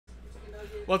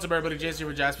What's up, everybody? JC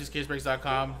for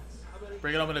JaspysCaseBreaks.com.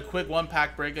 Breaking open a quick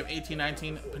one-pack break of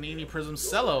 1819 Panini Prizm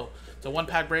Cello. It's a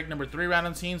one-pack break, number 3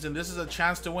 random teams, and this is a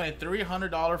chance to win a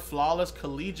 $300 flawless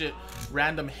collegiate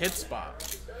random hit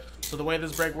spot. So the way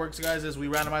this break works, guys, is we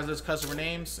randomize those customer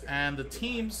names, and the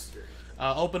teams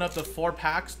open up the 4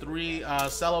 packs, 3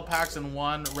 Cello packs, and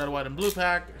 1 red, white, and blue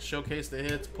pack. Showcase the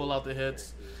hits, pull out the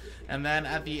hits, and then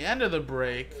at the end of the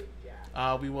break,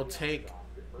 we will take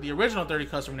the original 30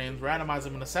 customer names, randomize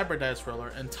them in a separate dice roller,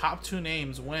 and top 2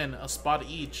 names win a spot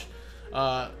each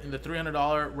in the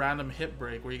 $300 random hit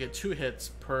break, where you get 2 hits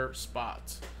per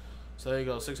spot. So there you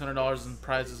go, $600 in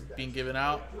prizes being given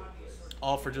out,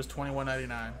 all for just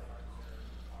 $21.99.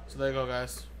 So there you go,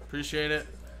 guys. Appreciate it.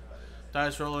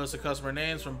 Dice roller is the customer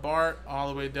names from Bart all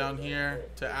the way down here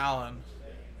to Allen.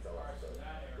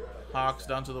 Hawks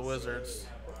down to the Wizards.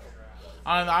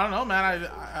 I don't know, man.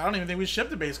 I don't even think we ship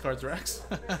the base cards, Rex.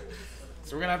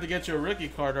 So we're gonna have to get you a rookie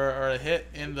card or a hit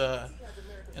in the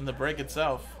break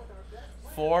itself.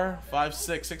 4, 5,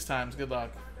 6 times. Good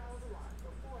luck.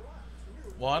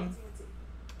 1,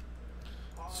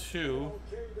 2,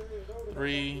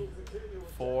 3,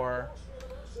 4,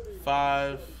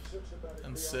 5,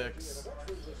 and 6.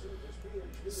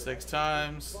 6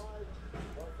 times.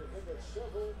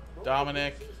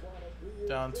 Dominic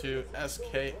down to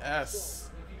SKS.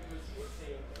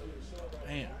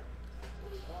 Damn.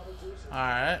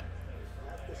 Alright.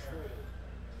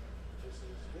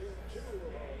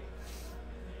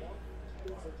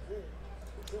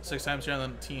 Six times here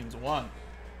on the teams. 1,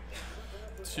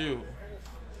 2,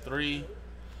 3,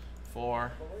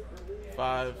 4,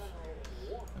 5,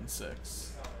 and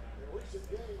 6.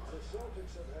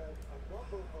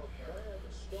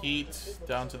 Heat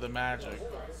down to the Magic.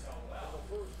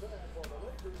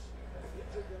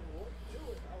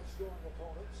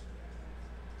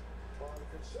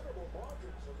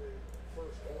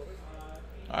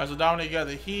 Alright, so Dominic, you got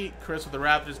the Heat, Chris with the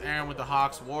Raptors, Aaron with the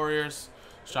Hawks, Warriors,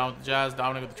 Sean with the Jazz,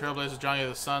 Dominic with the Trailblazers, Johnny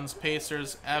with the Suns,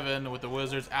 Pacers, Evan with the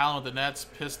Wizards, Allen with the Nets,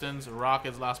 Pistons,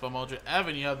 Rockets, last by Mojo.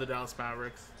 Evan, you have the Dallas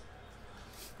Mavericks.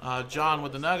 John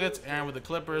with the Nuggets, Aaron with the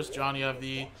Clippers, John, you have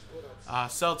the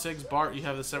Celtics, Bart, you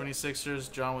have the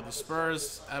 76ers, John with the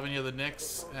Spurs, Evan, you have the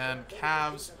Knicks and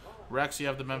Cavs, Rex, you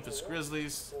have the Memphis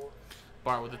Grizzlies,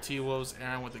 Bart with the T-Wolves,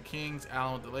 Aaron with the Kings,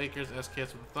 Allen with the Lakers,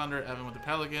 SKS with the Thunder, Evan with the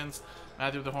Pelicans,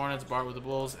 Matthew with the Hornets, Bart with the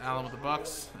Bulls, Allen with the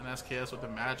Bucks, and SKS with the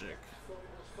Magic.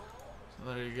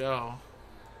 So there you go.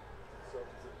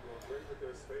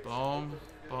 Boom,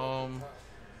 boom,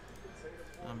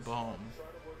 and boom.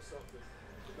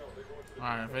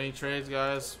 Alright, if any trades,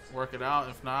 guys, work it out.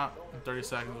 If not, in 30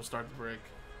 seconds, we'll start the break.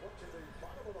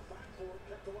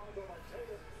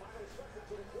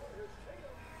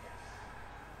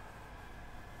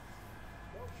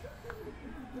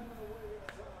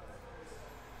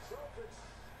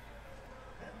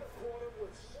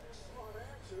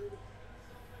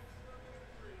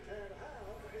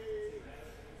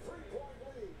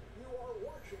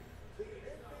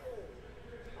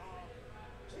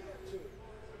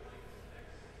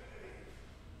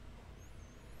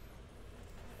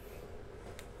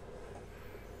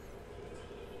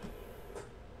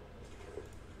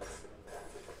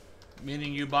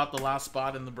 Meaning you bought the last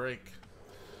spot in the break.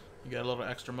 You got a little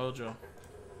extra mojo.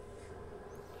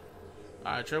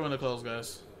 Alright, trade window close,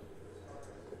 guys.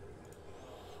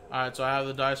 Alright, so I have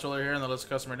the dice roller here and the list of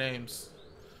customer names.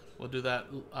 We'll do that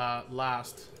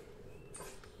last.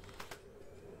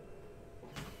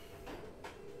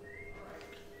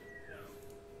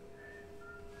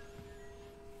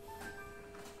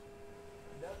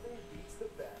 Nothing beats the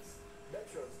best.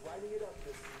 Metro's lighting it up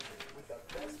this season with the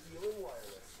best deal in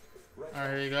wireless.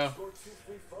 Alright, here you go.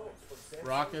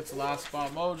 Rockets, last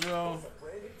spot mojo.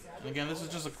 And again, this is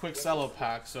just a quick Cello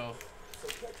pack, so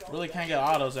really can't get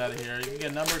autos out of here. You can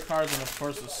get numbered cards and of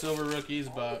course the silver rookies,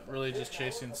 but really just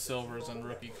chasing silvers and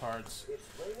rookie cards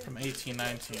from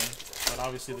 1819. But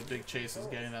obviously the big chase is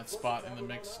getting that spot in the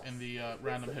mix in the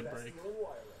random hit break.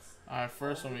 Alright,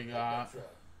 first one we got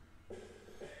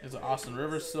is an Austin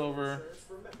Rivers silver,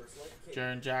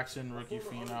 Jaren Jackson rookie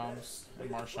phenoms,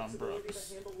 and Marshawn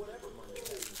Brooks.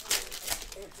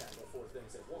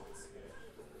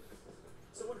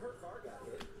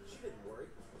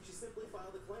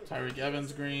 Tyreek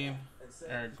Evans green,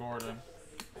 Eric Gordon.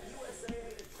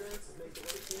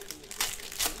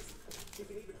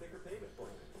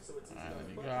 Alright,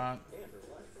 then you got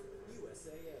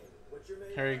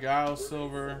Harry Giles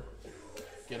silver,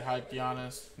 get hyped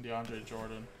Giannis, DeAndre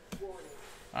Jordan.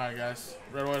 Alright, guys,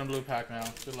 red, white, and blue pack now.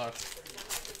 Good luck.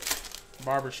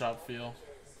 Barbershop feel.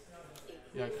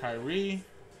 You got Kyrie.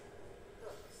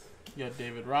 You got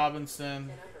David Robinson.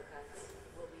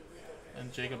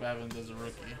 And Jacob Evans as a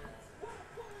rookie.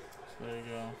 So there you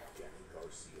go.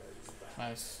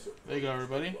 Nice. There you go,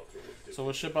 everybody. So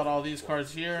we'll ship out all these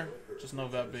cards here. Just no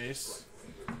vet base.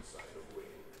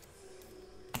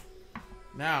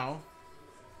 Now,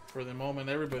 for the moment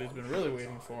everybody's been really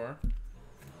waiting for,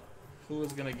 who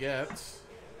is going to get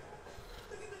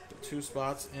the 2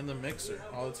 spots in the mixer?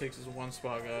 All it takes is 1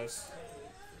 spot, guys.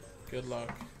 Good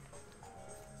luck.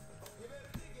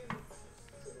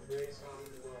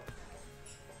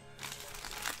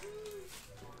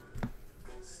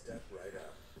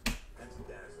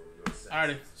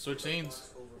 Alrighty, switch scenes.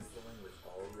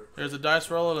 Here's a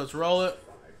dice roller. Let's roll it.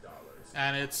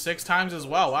 And it's 6 times as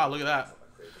well. Wow, look at that.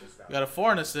 You got a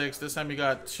 4 and a 6. This time you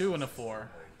got 2 and a 4.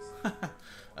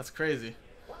 That's crazy.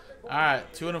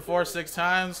 Alright, 2 and a 4, 6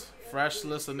 times. Fresh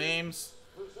list of names.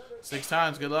 6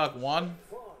 times. Good luck. 1,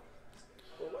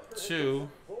 2,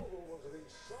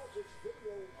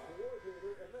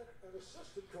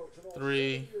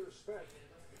 3,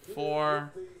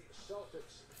 4,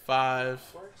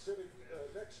 5,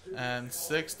 and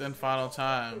 6th and final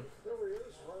time.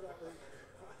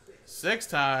 6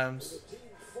 times.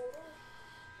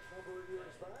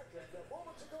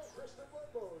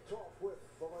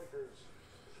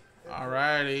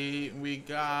 Alrighty, we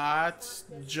got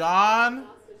John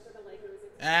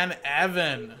and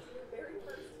Evan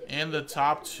in the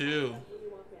top 2.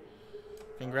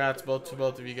 Congrats to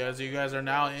both of you guys. You guys are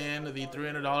now in the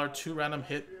 $300 2 random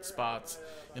hit spots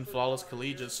in Flawless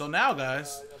Collegiate. So now,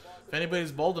 guys, if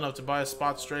anybody's bold enough to buy a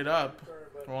spot straight up,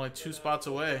 we're only 2 spots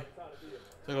away.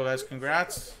 So go, guys.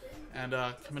 Congrats. And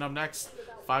coming up next,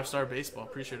 5-star baseball.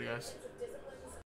 Appreciate it, guys.